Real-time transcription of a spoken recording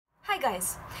Hi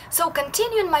guys! So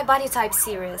continuing my body type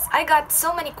series, I got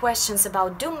so many questions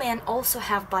about do men also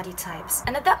have body types?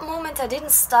 And at that moment I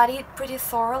didn't study it pretty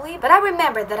thoroughly, but I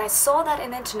remembered that I saw that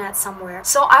in the internet somewhere.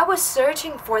 So I was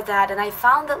searching for that and I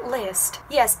found that list.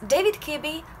 Yes, David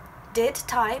Kibbe did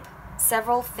type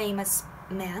several famous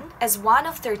men as one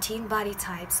of 13 body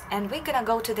types, and we're gonna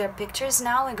go to their pictures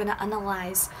now and gonna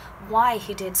analyze why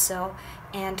he did so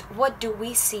and what do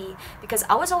we see, because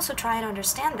I was also trying to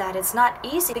understand that it's not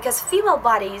easy, because female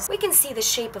bodies, we can see the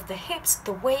shape of the hips,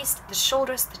 the waist, the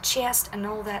shoulders, the chest and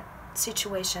all that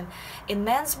situation. In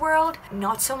men's world,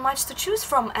 not so much to choose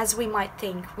from as we might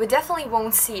think. We definitely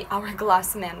won't see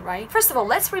hourglass men, right? First of all,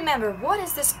 let's remember, what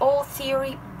is this whole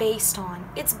theory based on?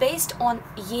 It's based on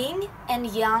yin and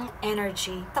yang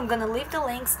energy. I'm gonna leave the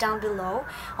links down below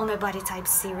on my body type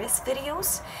series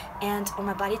videos and on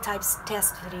my body types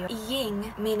test video.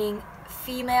 Yin meaning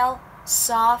female,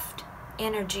 soft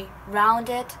energy,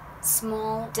 rounded,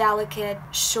 small, delicate,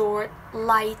 short,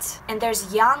 light. And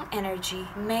there's yang energy,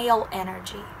 male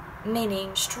energy,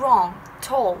 meaning strong,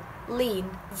 tall, lean,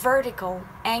 vertical,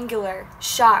 angular,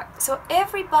 sharp. So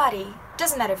everybody,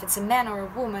 doesn't matter if it's a man or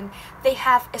a woman, they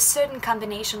have a certain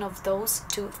combination of those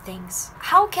two things.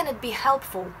 How can it be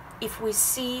helpful if we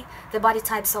see the body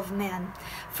types of men?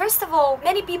 First of all,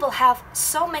 many people have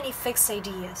so many fixed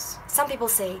ideas. Some people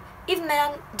say, if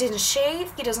man didn't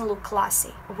shave, he doesn't look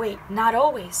classy. Wait, not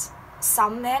always.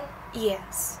 Some men,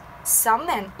 yes. Some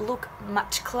men look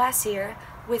much classier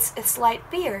with a slight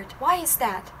beard. Why is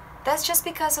that? That's just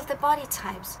because of the body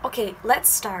types. Okay, let's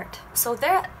start. So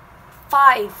there are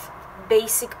 5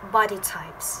 basic body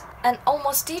types, and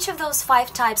almost each of those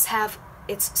 5 types have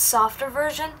its softer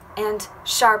version and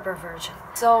sharper version.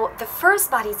 So the first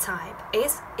body type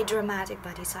is a dramatic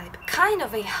body type, kind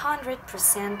of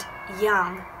 100%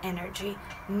 yang energy,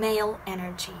 male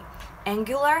energy,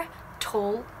 angular,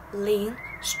 tall, lean,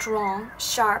 strong,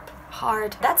 sharp,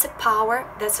 hard. That's a power,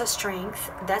 that's a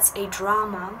strength, that's a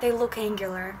drama. They look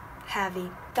angular,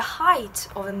 heavy. The height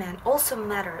of a man also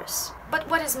matters. But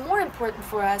what is more important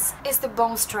for us is the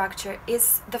bone structure,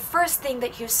 is the first thing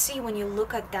that you see when you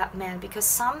look at that man, because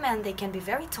some men, they can be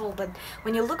very tall, but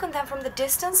when you look at them from the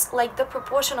distance, like the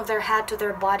proportion of their head to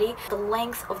their body, the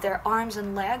length of their arms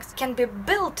and legs can be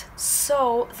built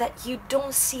so that you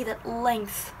don't see that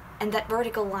length and that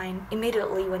vertical line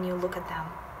immediately when you look at them.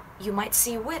 You might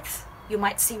see width. You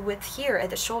might see width here at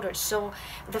the shoulders. So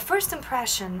the first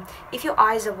impression, if your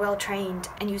eyes are well trained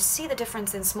and you see the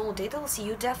difference in small details,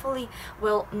 you definitely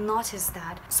will notice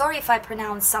that. Sorry if I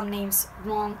pronounce some names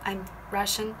wrong, I'm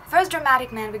Russian. First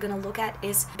dramatic man we're gonna look at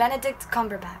is Benedict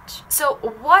Cumberbatch. So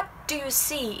what do you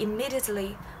see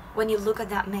immediately when you look at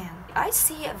that man? I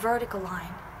see a vertical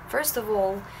line. First of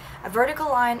all, a vertical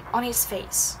line on his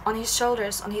face, on his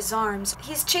shoulders, on his arms.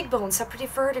 His cheekbones are pretty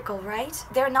vertical, right?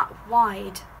 They're not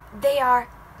wide. They are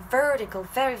vertical,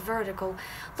 very vertical.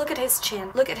 Look at his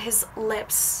chin, look at his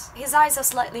lips. His eyes are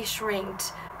slightly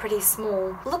shrinked, pretty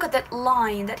small. Look at that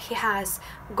line that he has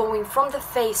going from the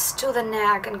face to the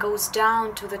neck and goes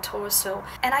down to the torso.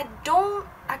 And I don't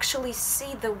actually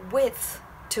see the width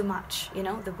too much, you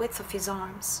know, the width of his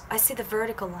arms. I see the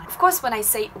vertical line. Of course, when I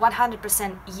say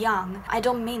 100% young, I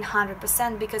don't mean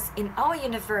 100%, because in our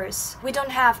universe, we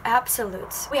don't have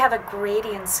absolutes. We have a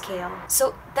gradient scale.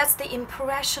 So that's the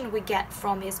impression we get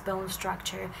from his bone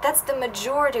structure. That's the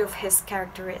majority of his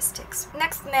characteristics.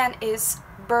 Next man is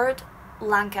Burt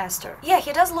Lancaster. Yeah,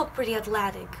 he does look pretty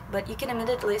athletic, but you can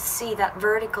immediately see that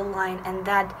vertical line and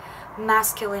that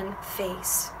masculine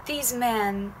face. These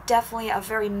men definitely are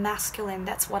very masculine,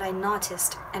 that's what I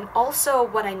noticed. And also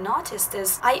what I noticed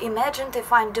is, I imagined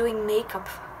if I'm doing makeup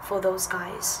for those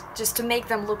guys, just to make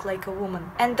them look like a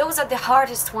woman. And those are the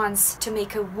hardest ones to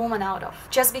make a woman out of,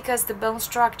 just because the bone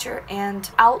structure and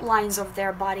outlines of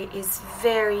their body is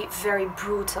very, very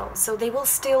brutal. So they will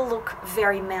still look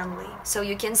very manly. So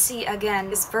you can see again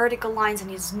his vertical lines and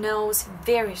his nose,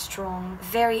 very strong,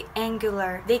 very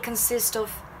angular. They consist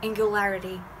of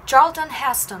angularity. Charlton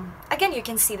Heston. Again, you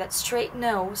can see that straight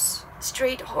nose,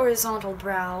 straight horizontal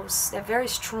brows. They're very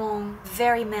strong,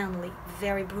 very manly,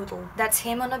 very brutal. That's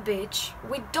him on a beach.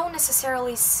 We don't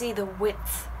necessarily see the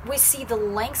width. We see the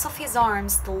length of his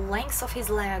arms, the length of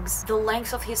his legs, the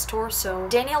length of his torso.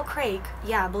 Daniel Craig,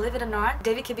 yeah, believe it or not,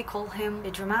 David Kibbe called him a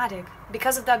dramatic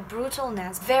because of that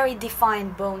brutalness. Very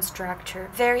defined bone structure,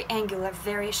 very angular,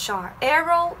 very sharp.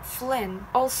 Errol Flynn,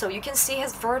 also, you can see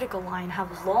his vertical line, how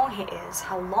long he is,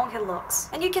 how long he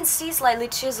looks. And you can see slightly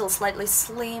chiseled, slightly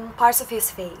slim parts of his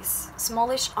face.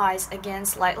 Smallish eyes, again,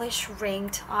 slightly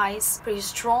shrinked eyes. Pretty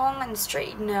strong and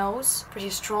straight nose, pretty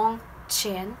strong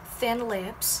chin, thin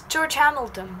lips. George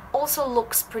Hamilton also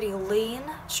looks pretty lean,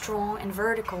 strong and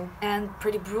vertical, and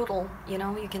pretty brutal, you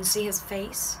know, you can see his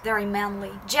face, very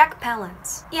manly. Jack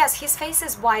Palance, yes, his face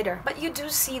is wider, but you do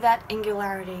see that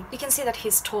angularity. You can see that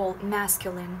he's tall,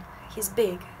 masculine, he's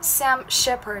big. Sam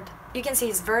Shepard, you can see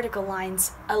his vertical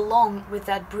lines along with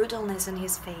that brutalness in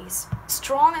his face.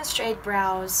 Strong and straight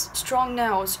brows, strong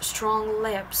nose, strong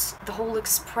lips. The whole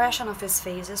expression of his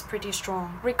face is pretty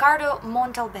strong. Ricardo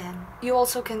Montalban, you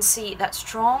also can see that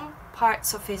strong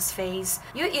parts of his face.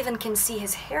 You even can see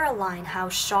his hairline, how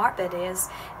sharp it is.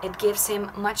 It gives him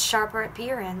much sharper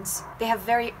appearance. They have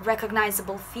very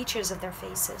recognizable features of their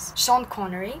faces. Sean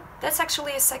Connery, that's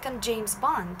actually a second James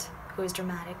Bond who is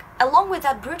dramatic. Along with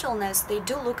that brutalness, they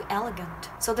do look elegant.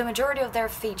 So the majority of their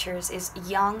features is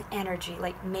young energy,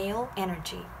 like male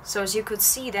energy. So as you could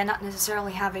see, they're not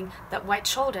necessarily having that wide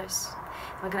shoulders.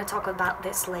 We're gonna talk about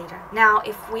this later. Now,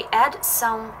 if we add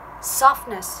some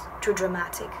softness to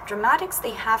dramatics,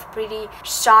 they have pretty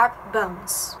sharp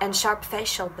bones and sharp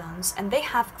facial bones, and they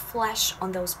have flesh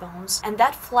on those bones, and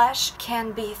that flesh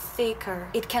can be thicker,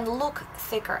 it can look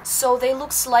thicker, so they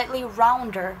look slightly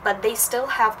rounder, but they still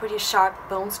have pretty sharp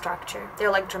bone structure.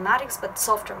 They're like dramatics, but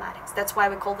soft dramatics. That's why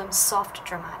we call them soft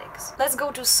dramatics. Let's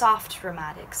go to soft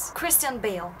dramatics. Christian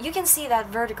Bale, you can see that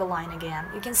vertical line again.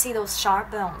 You can see those sharp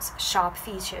bones, sharp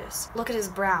features. Look at his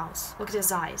brows, look at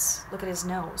his eyes, look at his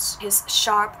nose, his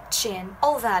sharp chin.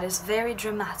 All that is very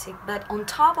dramatic, but on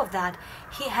top of that,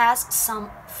 he has some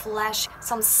flesh,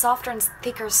 some softer and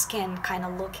thicker skin kind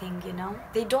of looking, you know?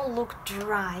 They don't look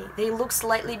dry, they look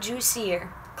slightly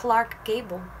juicier. Clark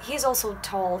Gable, he's also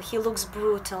tall, he looks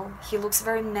brutal, he looks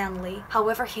very manly,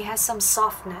 however he has some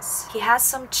softness, he has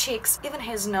some cheeks, even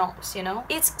his nose, you know?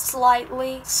 It's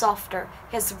slightly softer,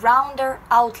 he has rounder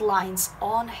outlines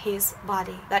on his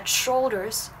body. That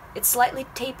shoulders, it's slightly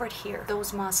tapered here,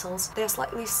 those muscles, they're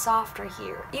slightly softer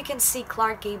here. You can see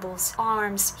Clark Gable's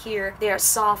arms here, they are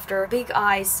softer, big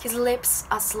eyes, his lips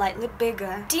are slightly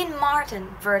bigger. Dean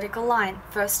Martin, vertical line,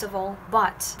 first of all,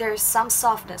 but there's some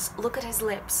softness. Look at his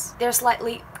lips, they're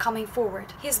slightly coming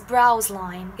forward. His brows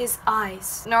line, his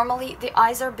eyes. Normally the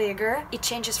eyes are bigger, it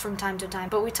changes from time to time,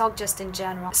 but we talk just in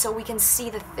general, so we can see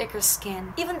the thicker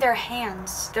skin. Even their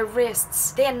hands, their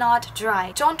wrists, they are not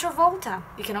dry. John Travolta,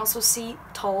 you can also see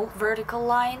tall, vertical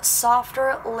line,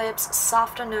 softer lips,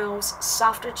 softer nose,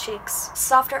 softer cheeks,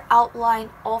 softer outline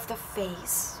of the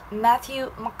face.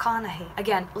 Matthew McConaughey,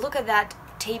 again, look at that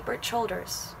tapered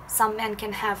shoulders. Some men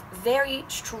can have very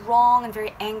strong and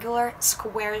very angular,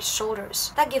 square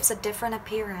shoulders. That gives a different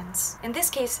appearance. In this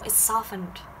case, it's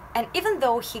softened. And even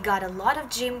though he got a lot of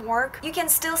gym work, you can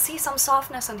still see some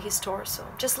softness on his torso.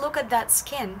 Just look at that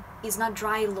skin. He's not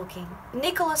dry looking.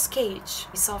 Nicolas Cage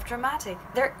is soft dramatic.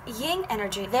 Their yin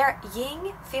energy, their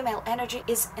yin female energy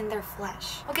is in their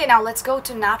flesh. Okay, now let's go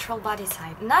to natural body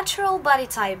type. Natural body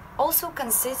type also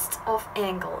consists of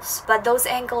angles, but those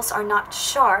angles are not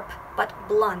sharp, but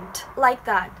blunt. Like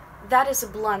that. That is a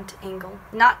blunt angle.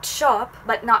 Not sharp,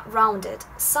 but not rounded.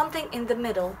 Something in the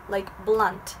middle, like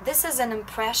blunt. This is an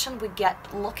impression we get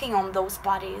looking on those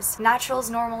bodies. Naturals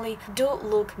normally do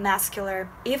look muscular.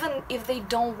 Even if they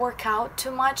don't work out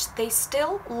too much, they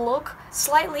still look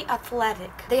slightly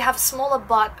athletic. They have smaller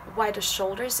butt, wider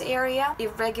shoulders area,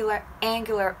 irregular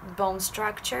angular bone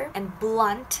structure, and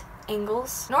blunt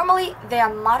angles. Normally they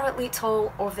are moderately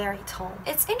tall or very tall.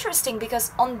 It's interesting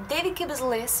because on David Kibbe's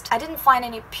list I didn't find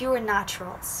any pure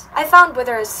naturals. I found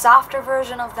whether a softer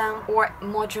version of them or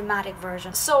more dramatic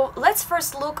version. So let's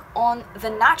first look on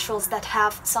the naturals that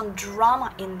have some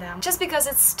drama in them, just because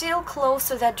it's still close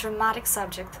to that dramatic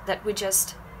subject that we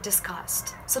just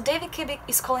discussed. So David Kibbe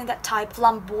is calling that type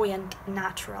flamboyant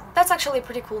natural. That's actually a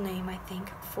pretty cool name, I think,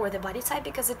 for the body type,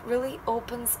 because it really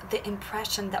opens the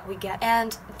impression that we get.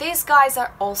 And these guys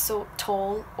are also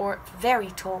tall or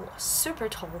very tall, super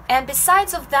tall. And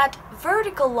besides of that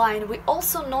vertical line, we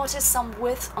also notice some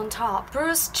width on top.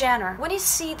 Bruce Jenner, when you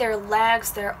see their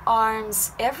legs, their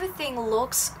arms, everything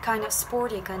looks kind of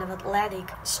sporty, kind of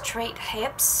athletic. Straight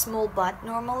hips, small butt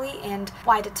normally, and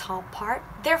wide top part.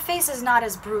 Their face is not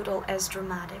as brutal as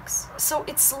dramatics, so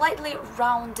it's slightly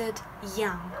rounded,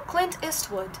 young. Clint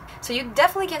Eastwood, so you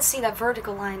definitely can see that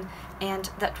vertical line and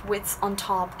that width on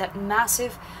top, that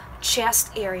massive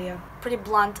chest area, pretty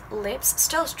blunt lips,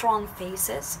 still strong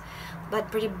faces, but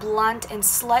pretty blunt and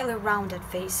slightly rounded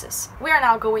faces. We are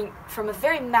now going from a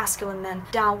very masculine man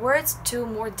downwards to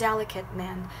more delicate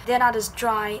men. They're not as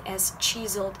dry, as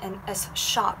chiseled, and as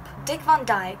sharp. Dick Van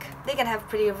Dyke, they can have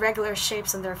pretty irregular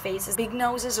shapes on their faces, big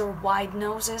noses or wide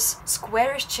noses,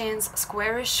 squarish chins,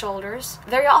 squarish shoulders.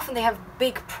 Very often they have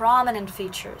big prominent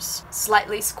features,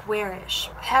 slightly squarish.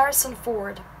 Harrison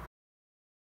Ford,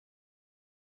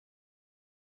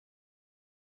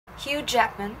 Hugh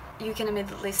Jackman, you can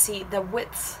immediately see the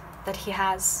width that he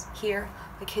has here.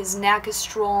 Like his neck is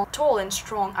strong, tall and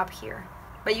strong up here.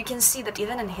 But you can see that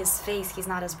even in his face, he's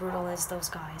not as brutal as those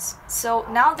guys. So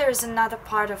now there's another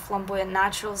part of flamboyant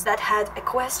naturals that had a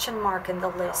question mark in the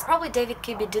list. Probably David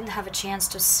Kibbe didn't have a chance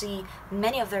to see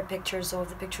many of their pictures or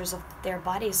the pictures of their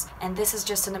bodies. And this is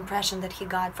just an impression that he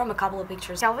got from a couple of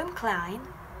pictures. Calvin Klein,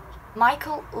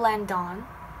 Michael Landon,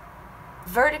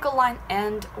 vertical line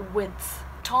and width.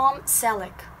 Tom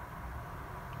Selleck,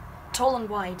 tall and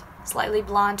wide, slightly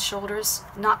blunt shoulders,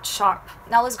 not sharp.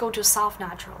 Now let's go to soft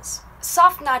naturals.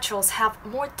 Soft naturals have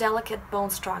more delicate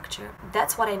bone structure.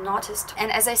 That's what I noticed.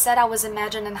 And as I said, I was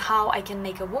imagining how I can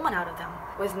make a woman out of them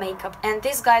with makeup. And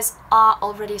these guys are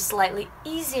already slightly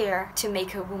easier to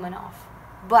make a woman of,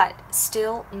 but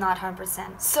still not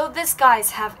 100%. So these guys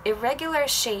have irregular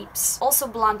shapes, also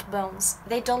blunt bones.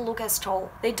 They don't look as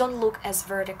tall. They don't look as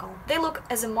vertical. They look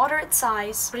as a moderate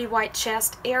size, pretty wide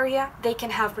chest area. They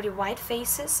can have pretty wide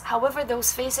faces. However,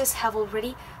 those faces have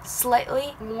already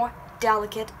slightly more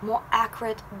delicate, more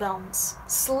accurate bones.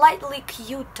 Slightly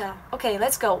cuter. Okay,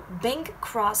 let's go. Bing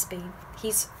Crosby.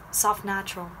 He's soft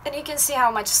natural. And you can see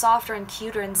how much softer and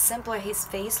cuter and simpler his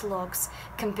face looks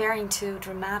comparing to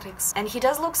dramatics. And he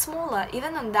does look smaller,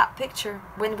 even in that picture,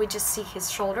 when we just see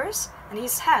his shoulders and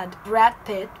his head. Brad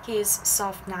Pitt, he is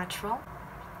soft natural.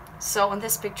 So in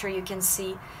this picture you can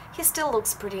see he still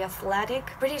looks pretty athletic,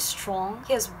 pretty strong.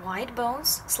 He has wide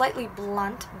bones, slightly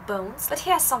blunt bones, but he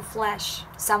has some flesh,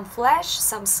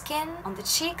 some skin on the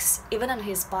cheeks, even on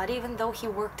his body, even though he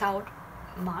worked out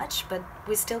much, but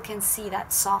we still can see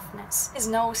that softness. His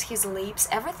nose, his lips,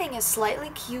 everything is slightly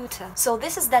cuter. So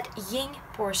this is that yin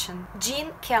portion.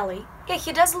 Gene Kelly, yeah,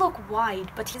 he does look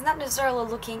wide, but he's not necessarily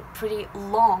looking pretty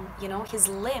long, you know, his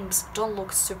limbs don't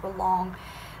look super long.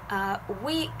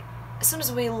 As soon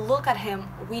as we look at him,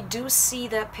 we do see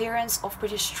the appearance of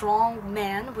pretty strong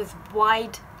man with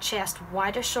wide chest,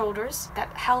 wider shoulders,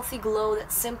 that healthy glow,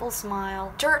 that simple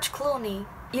smile. George Clooney,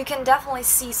 you can definitely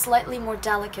see slightly more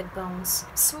delicate bones.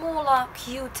 Smaller,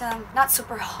 cuter, not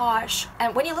super harsh.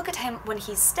 And when you look at him when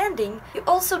he's standing, you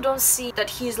also don't see that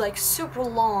he's like super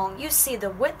long. You see the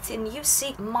width and you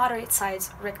see moderate size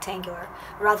rectangular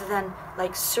rather than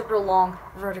like super long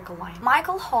vertical line.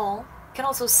 Michael Hall, you can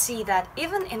also see that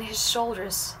even in his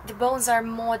shoulders, the bones are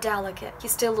more delicate. He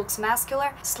still looks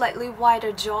muscular, slightly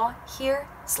wider jaw here,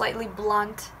 slightly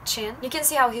blunt chin. You can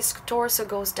see how his torso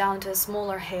goes down to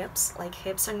smaller hips, like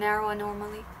hips are narrower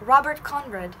normally. Robert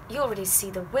Conrad, you already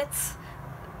see the width,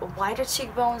 wider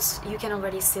cheekbones, you can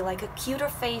already see like a cuter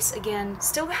face again.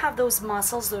 Still have those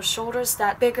muscles, those shoulders,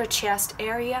 that bigger chest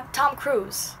area. Tom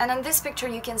Cruise. And in this picture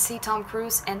you can see Tom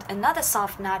Cruise and another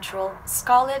soft natural,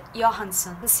 Scarlett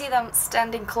Johansson. You see them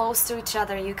standing close to each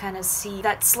other, you kind of see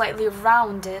that slightly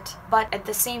rounded, but at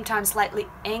the same time slightly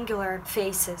angular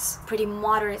faces. Pretty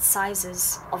moderate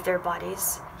sizes of their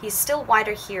bodies. He's still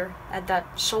wider here at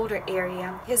that shoulder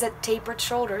area. He has that tapered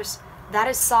shoulders. That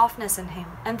is softness in him.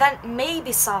 And then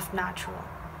maybe soft natural.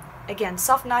 Again,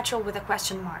 soft natural with a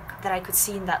question mark that I could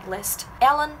see in that list.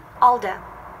 Alan Alda.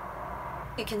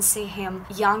 You can see him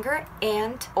younger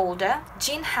and older.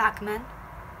 Gene Hackman.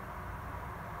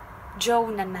 Joe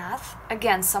Namath.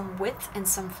 Again, some width and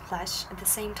some flesh at the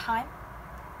same time.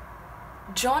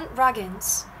 John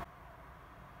Ruggins.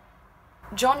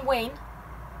 John Wayne.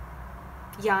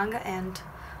 Young and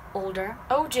older.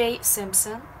 O.J.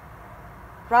 Simpson.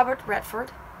 Robert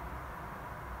Redford.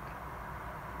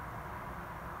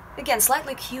 Again,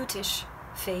 slightly cutish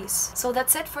face. So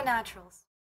that's it for naturals.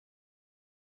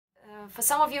 For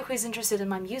some of you who is interested in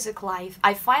my music life,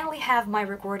 I finally have my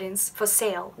recordings for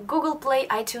sale. Google Play,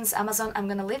 iTunes, Amazon, I'm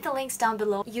gonna leave the links down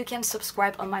below. You can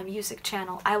subscribe on my music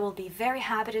channel. I will be very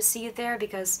happy to see you there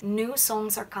because new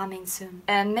songs are coming soon.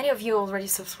 And many of you already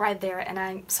subscribed there and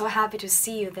I'm so happy to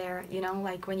see you there, you know,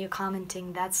 like when you're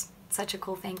commenting, that's such a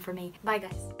cool thing for me. Bye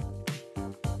guys.